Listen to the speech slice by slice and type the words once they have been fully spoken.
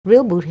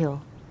Real Boot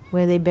Hill,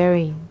 where they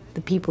bury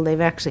the people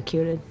they've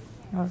executed,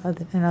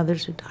 and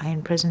others who die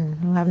in prison,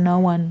 who have no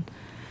one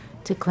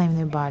to claim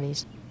their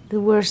bodies.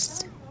 The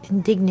worst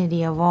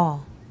indignity of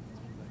all,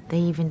 they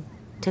even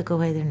took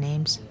away their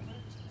names.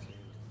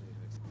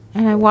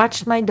 And I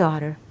watched my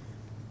daughter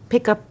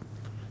pick up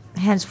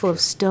a handful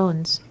of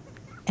stones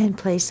and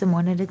place them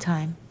one at a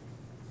time,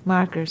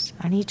 markers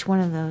on each one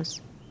of those.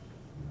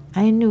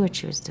 I knew what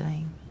she was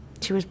doing.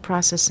 She was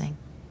processing.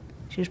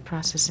 She was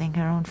processing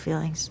her own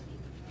feelings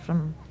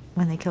from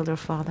when they killed her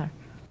father.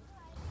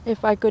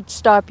 If I could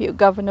stop you,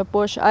 Governor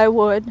Bush, I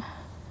would.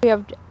 We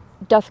have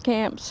death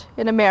camps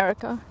in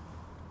America,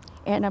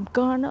 and I'm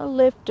gonna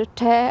live to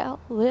tell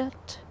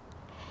it.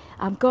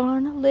 I'm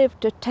gonna live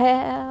to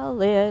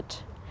tell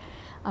it.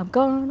 I'm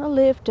gonna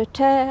live to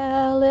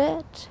tell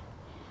it.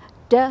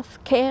 Death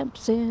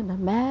camps in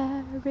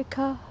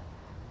America.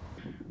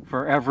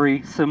 For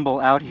every symbol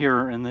out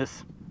here in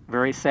this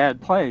very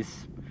sad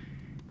place,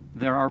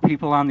 there are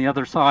people on the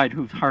other side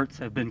whose hearts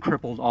have been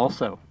crippled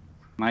also.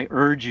 I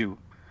urge you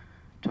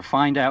to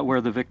find out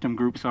where the victim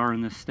groups are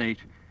in this state,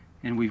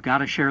 and we've got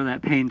to share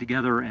that pain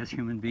together as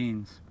human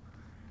beings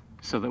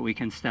so that we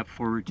can step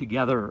forward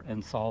together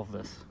and solve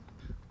this.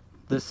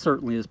 This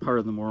certainly is part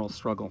of the moral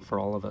struggle for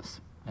all of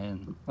us,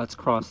 and let's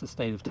cross the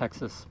state of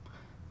Texas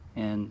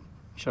and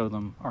show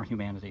them our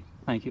humanity.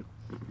 Thank you.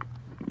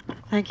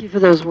 Thank you for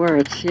those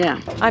words,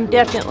 yeah. I'm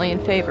definitely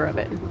in favor of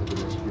it.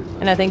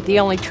 And I think the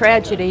only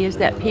tragedy is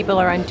that people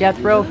are on death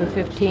row for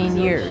 15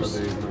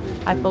 years.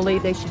 I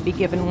believe they should be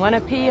given one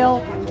appeal,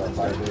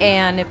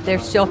 and if they're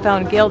still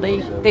found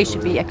guilty, they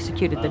should be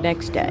executed the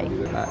next day.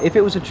 If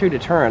it was a true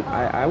deterrent,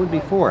 I would be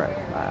for it.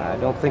 I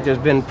don't think there's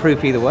been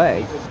proof either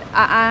way.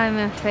 I'm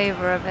in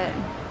favor of it.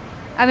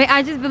 I mean,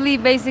 I just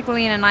believe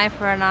basically in an eye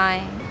for an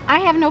eye. I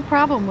have no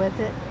problem with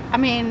it. I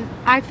mean,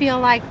 I feel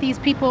like these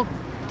people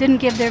didn't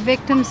give their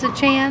victims a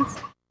chance.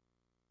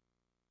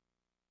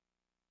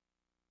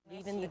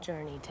 Leaving the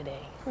journey today.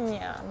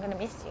 Yeah, I'm gonna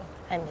miss you.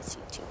 I miss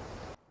you too.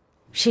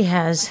 She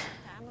has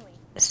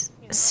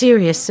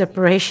serious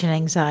separation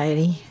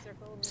anxiety.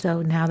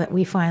 So now that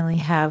we finally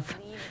have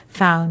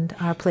found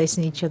our place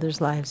in each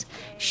other's lives,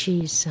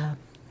 she's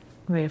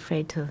very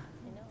afraid that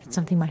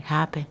something might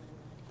happen.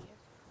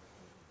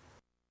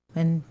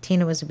 When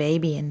Tina was a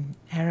baby and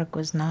Eric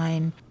was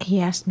 9,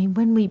 he asked me,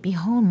 "When will you be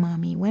home,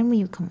 Mommy? When will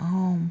you come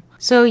home?"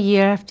 So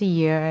year after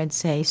year, I'd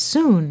say,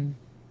 "Soon,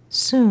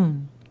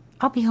 soon.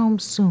 I'll be home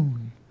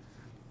soon."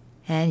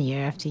 And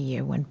year after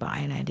year went by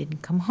and I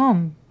didn't come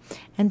home.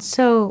 And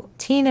so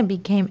Tina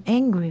became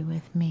angry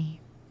with me.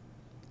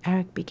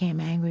 Eric became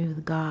angry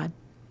with God.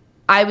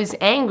 I was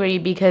angry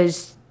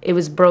because it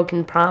was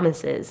broken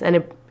promises, and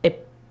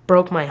it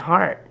broke my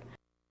heart.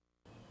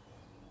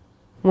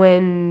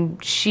 When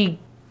she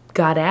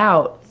got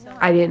out,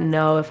 I didn't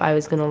know if I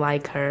was going to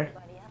like her.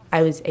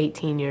 I was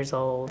 18 years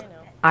old.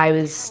 I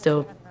was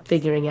still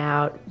figuring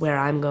out where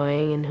I'm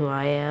going and who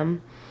I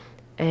am,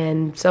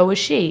 and so was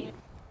she.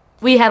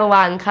 We had a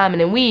lot in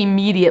common, and we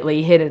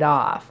immediately hit it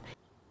off.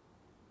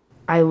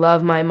 I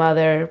love my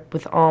mother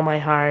with all my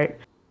heart.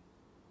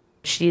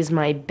 She's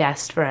my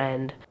best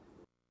friend.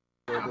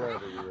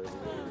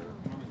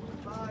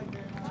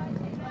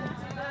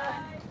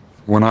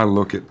 When I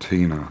look at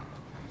Tina,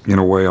 in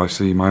a way I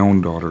see my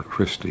own daughter,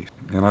 Christy,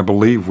 and I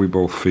believe we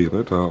both feel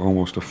it,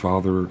 almost a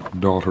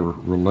father-daughter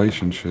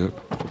relationship.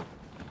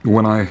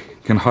 When I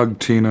can hug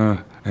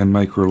Tina and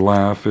make her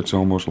laugh, it's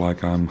almost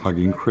like I'm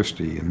hugging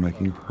Christy and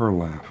making her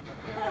laugh.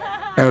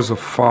 As a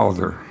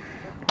father,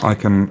 I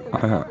can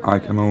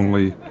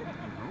only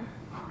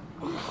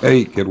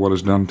ache at what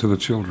is done to the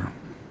children.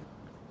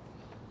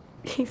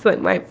 He's like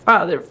my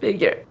father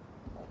figure.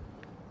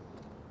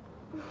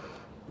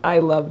 I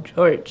love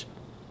George.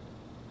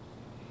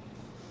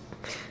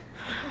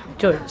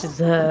 George is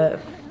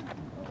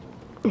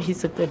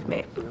he's a good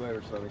man. See you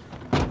later, Sonny.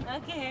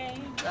 Okay.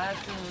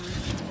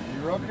 Be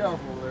real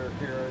careful there,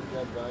 Karen.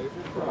 That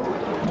valuable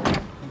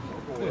property.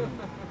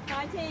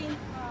 Bye, team.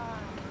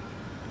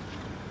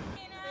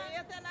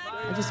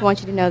 I just want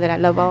you to know that I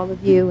love all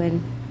of you,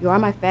 and you are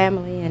my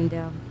family, and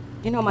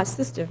you know my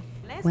sister.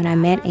 When I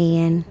met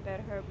Ann,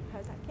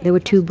 there were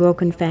two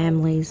broken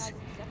families.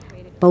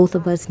 Both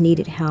of us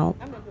needed help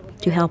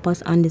to help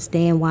us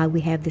understand why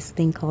we have this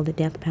thing called the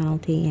death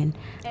penalty, and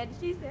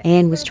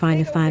Ann was trying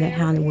to find out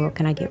how in the world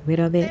can I get rid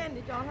of it.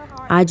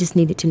 I just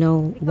needed to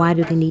know, why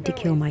do they need to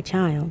kill my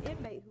child?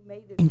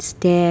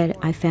 Instead,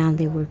 I found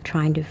they were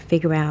trying to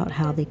figure out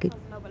how they could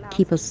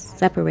keep us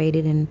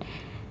separated and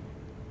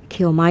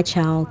kill my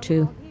child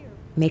to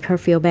make her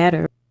feel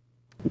better.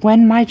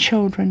 When my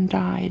children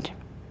died,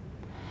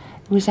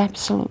 there was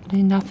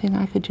absolutely nothing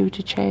I could do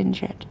to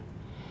change it.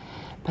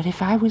 But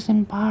if I was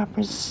in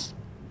Barbara's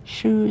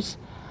shoes,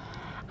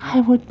 I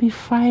would be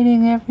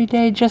fighting every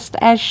day, just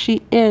as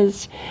she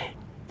is,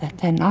 that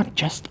they're not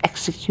just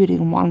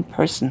executing one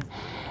person,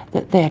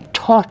 that they're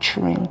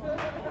torturing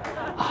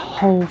a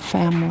whole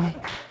family.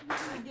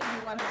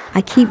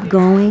 I keep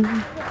going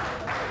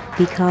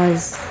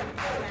because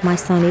my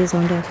son is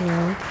on death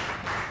row,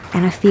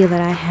 and I feel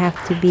that I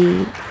have to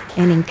be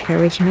and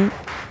encouragement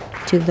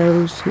to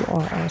those who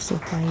are also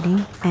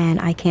fighting. And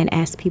I can't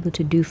ask people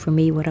to do for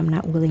me what I'm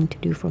not willing to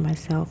do for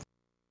myself.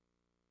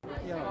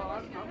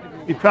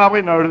 You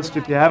probably noticed,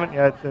 if you haven't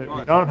yet, that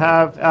we don't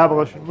have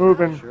abolition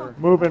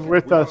moving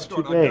with us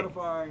today.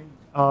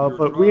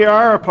 But we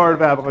are a part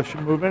of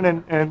abolition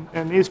movement,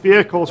 and these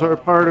vehicles are a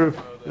part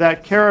of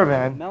that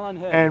caravan.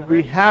 And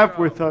we have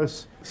with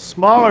us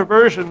smaller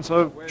versions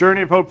of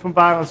Journey of Hope from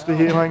Violence to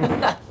Healing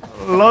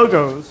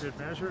logos,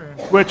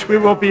 which we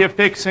will be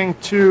affixing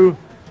to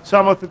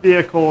some of the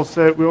vehicles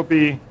that we'll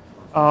be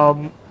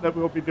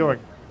doing.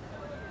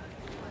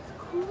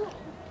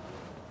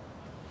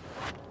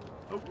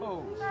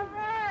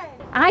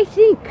 I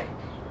think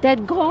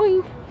that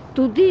going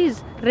to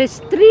this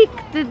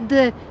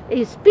restricted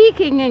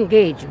speaking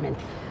engagement,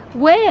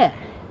 where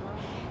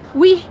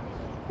we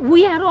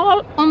are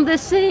all on the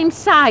same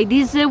side,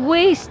 is a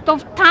waste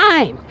of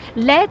time.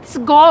 Let's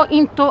go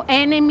into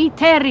enemy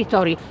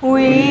territory.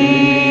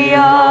 We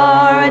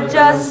are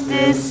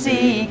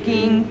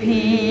justice-seeking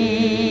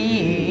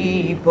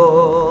people,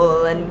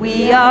 and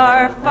we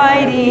are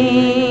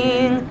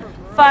fighting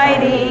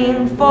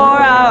for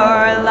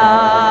our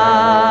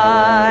lives.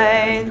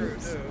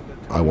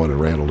 I wanted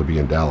Randall to be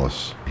in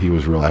Dallas. He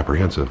was real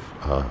apprehensive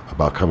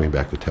about coming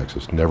back to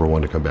Texas. Never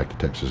wanted to come back to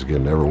Texas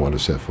again, never wanted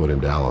to set foot in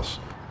Dallas.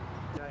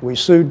 We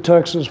sued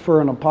Texas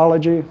for an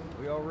apology.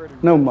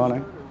 No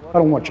money. I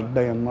don't want your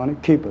damn money.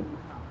 Keep it.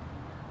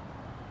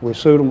 We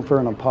sued them for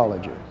an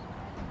apology,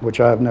 which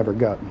I have never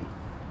gotten.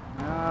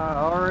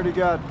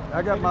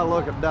 I got my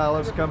look at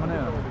Dallas coming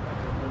in.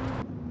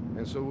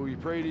 And so we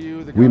pray to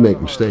you. We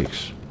make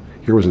mistakes.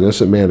 Here was an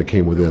innocent man that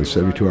came within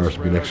 72 hours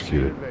of being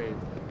executed.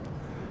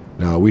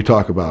 Now we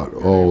talk about,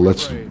 oh,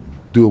 let's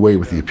do away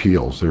with the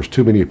appeals. There's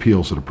too many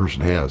appeals that a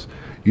person has.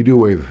 You do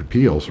away with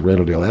appeals,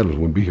 Randall Dale Adams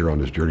wouldn't be here on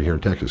this journey here in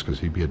Texas because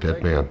he'd be a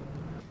dead man.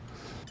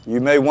 You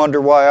may wonder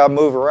why I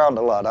move around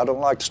a lot. I don't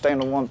like to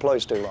stand in one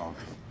place too long.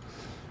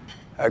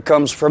 That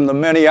comes from the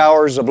many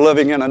hours of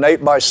living in an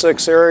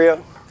 8x6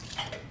 area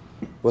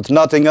with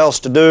nothing else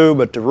to do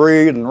but to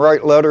read and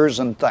write letters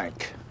and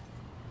think.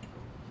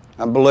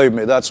 And believe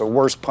me, that's a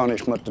worse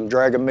punishment than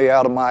dragging me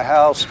out of my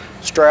house,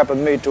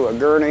 strapping me to a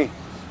gurney,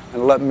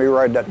 and letting me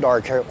ride that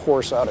dark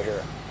horse out of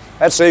here.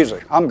 That's easy.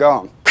 I'm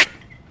gone.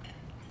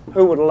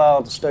 Who would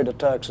allow the state of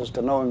Texas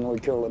to knowingly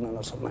kill an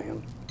innocent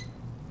man?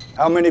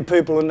 How many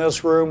people in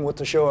this room, with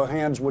a show of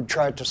hands, would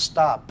try to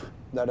stop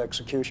that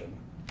execution?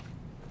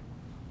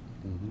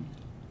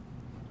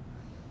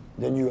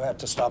 Then you have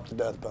to stop the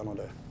death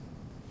penalty.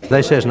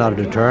 They say it's not a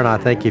deterrent. I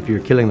think if you're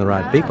killing the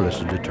right people,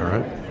 it's a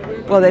deterrent.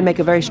 Well, they make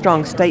a very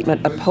strong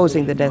statement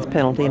opposing the death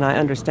penalty, and I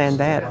understand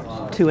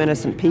that. 2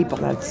 innocent people,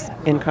 that's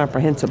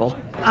incomprehensible.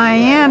 I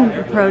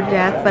am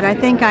pro-death, but I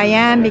think I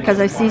am because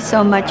I see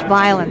so much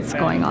violence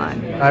going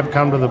on. I've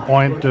come to the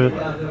point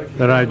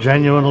that I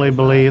genuinely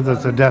believe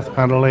that the death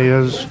penalty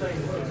is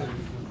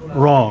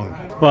wrong.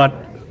 But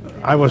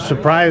I was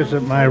surprised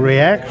at my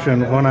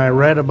reaction when I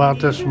read about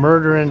this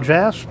murder in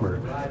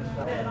Jasper.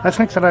 I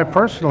think that I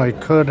personally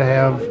could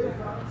have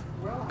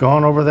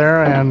gone over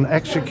there and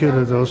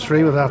executed those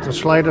 3 without the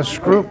slightest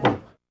scruple.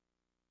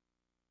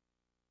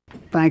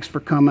 Thanks for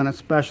coming,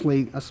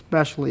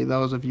 especially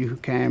those of you who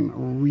came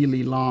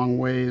really long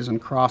ways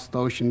and crossed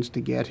oceans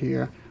to get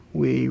here.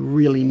 We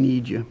really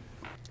need you.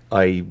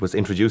 I was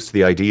introduced to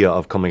the idea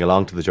of coming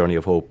along to the Journey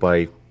of Hope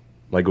by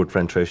my good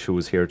friend Trish, who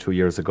was here 2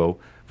 years ago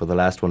for the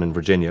last one in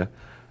Virginia,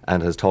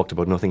 and has talked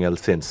about nothing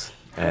else since.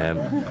 And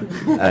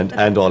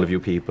all of you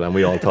people, and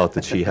we all thought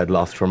that she had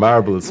lost her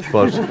marbles,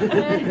 but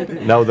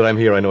now that I'm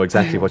here I know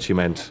exactly what she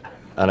meant,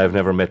 and I've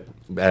never met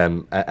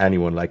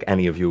anyone like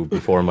any of you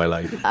before in my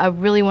life. I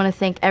really want to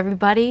thank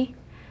everybody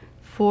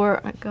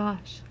for, oh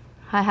gosh,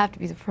 I have to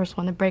be the first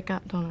one to break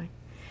up, don't I?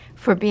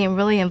 For being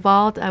really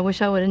involved. I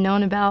wish I would have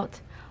known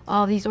about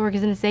all these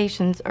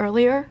organizations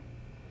earlier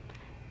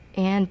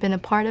and been a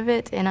part of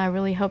it, and I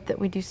really hope that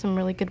we do some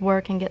really good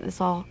work and get this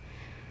all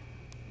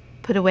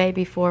put away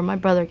before my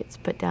brother gets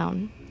put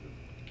down.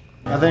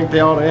 I think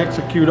they ought to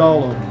execute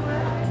all of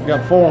them. We've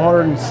got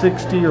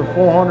 460 or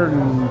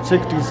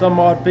 460 some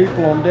odd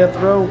people on death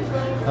row.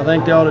 I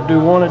think they ought to do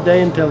one a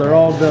day until they're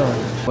all done.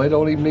 They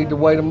don't even need to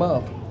wait a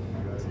month.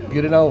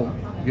 Get it on,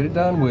 get it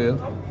done with.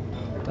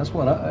 That's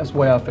the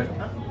way I feel.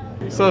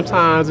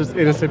 Sometimes it's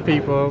innocent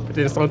people, but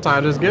then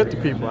sometimes it's guilty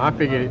people. I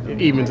figure it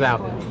evens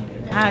out.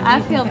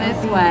 I feel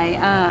this way.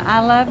 I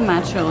love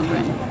my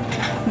children.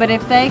 But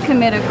if they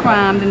commit a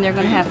crime, then they're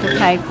going to have to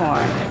pay for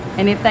it.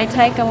 And if they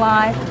take a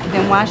life,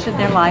 then why should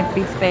their life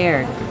be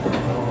spared?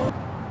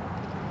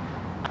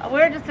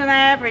 We're just an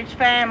average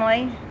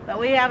family, but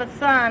we have a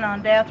son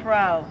on death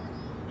row.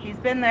 He's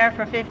been there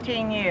for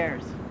 15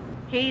 years.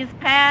 He's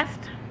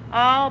passed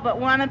all but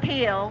one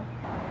appeal,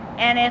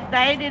 and if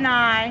they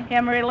deny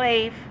him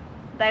relief,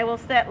 they will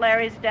set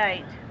Larry's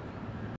date.